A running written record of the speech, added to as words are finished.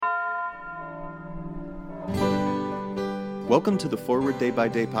Welcome to the Forward Day by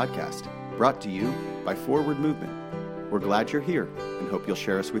Day podcast, brought to you by Forward Movement. We're glad you're here and hope you'll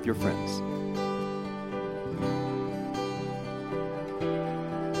share us with your friends.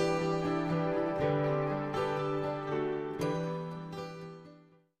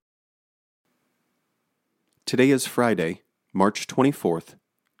 Today is Friday, March 24th,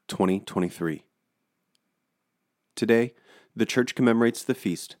 2023. Today, the Church commemorates the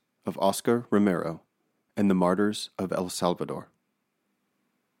feast of Oscar Romero and the martyrs of El Salvador.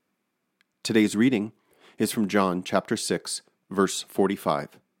 Today's reading is from John chapter 6, verse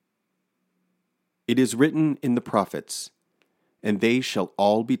 45. It is written in the prophets, and they shall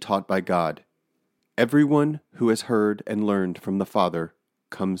all be taught by God. Everyone who has heard and learned from the Father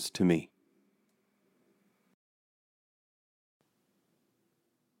comes to me.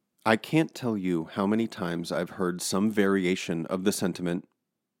 I can't tell you how many times I've heard some variation of the sentiment,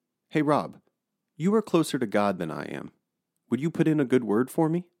 "Hey Rob, you are closer to God than I am. Would you put in a good word for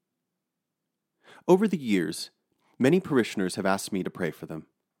me?" Over the years, many parishioners have asked me to pray for them,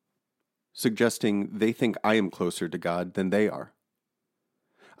 suggesting they think I am closer to God than they are.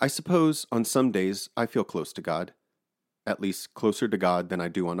 I suppose on some days I feel close to God, at least closer to God than I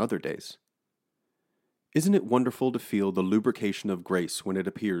do on other days. Isn't it wonderful to feel the lubrication of grace when it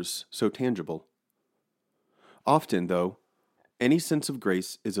appears so tangible? Often, though, any sense of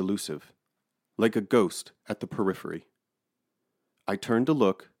grace is elusive, like a ghost at the periphery. I turn to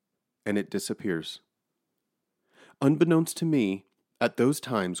look, and it disappears. Unbeknownst to me, at those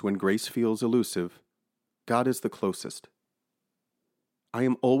times when grace feels elusive, God is the closest. I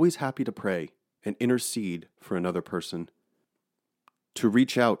am always happy to pray and intercede for another person, to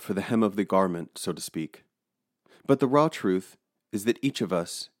reach out for the hem of the garment, so to speak. But the raw truth is that each of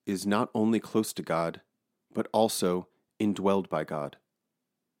us is not only close to God, but also indwelled by God.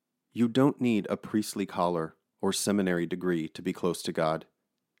 You don't need a priestly collar or seminary degree to be close to God,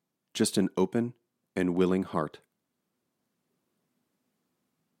 just an open and willing heart.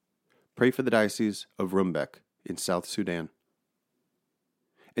 Pray for the Diocese of Rumbek in South Sudan.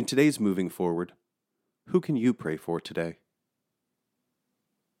 And today's moving forward, who can you pray for today?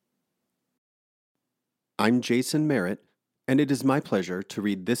 I'm Jason Merritt, and it is my pleasure to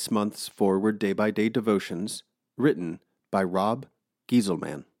read this month's Forward Day by Day devotions written by Rob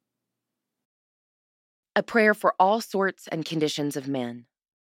Gieselman. A prayer for all sorts and conditions of men.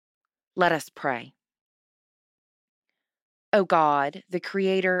 Let us pray. O God, the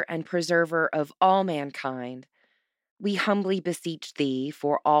creator and preserver of all mankind, we humbly beseech thee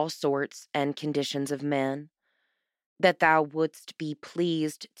for all sorts and conditions of men, that thou wouldst be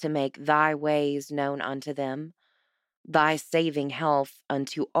pleased to make thy ways known unto them, thy saving health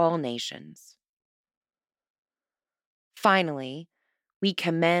unto all nations. Finally, we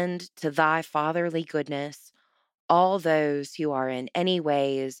commend to thy fatherly goodness all those who are in any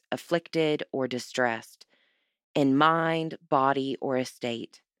ways afflicted or distressed, in mind, body, or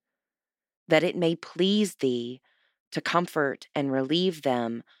estate, that it may please thee to comfort and relieve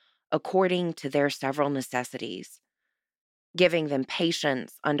them according to their several necessities, giving them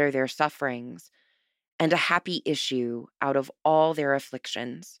patience under their sufferings and a happy issue out of all their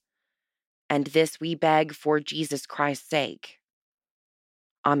afflictions. And this we beg for Jesus Christ's sake.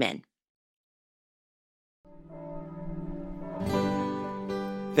 Amen.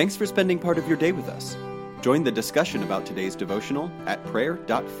 Thanks for spending part of your day with us. Join the discussion about today's devotional at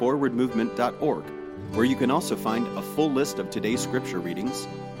prayer.forwardmovement.org, where you can also find a full list of today's scripture readings,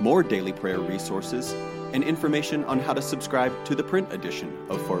 more daily prayer resources, and information on how to subscribe to the print edition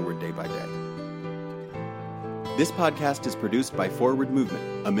of Forward Day by Day. This podcast is produced by Forward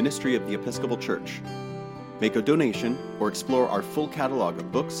Movement, a ministry of the Episcopal Church. Make a donation or explore our full catalog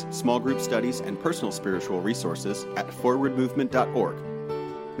of books, small group studies, and personal spiritual resources at forwardmovement.org.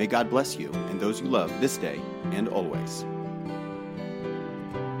 May God bless you and those you love this day and always.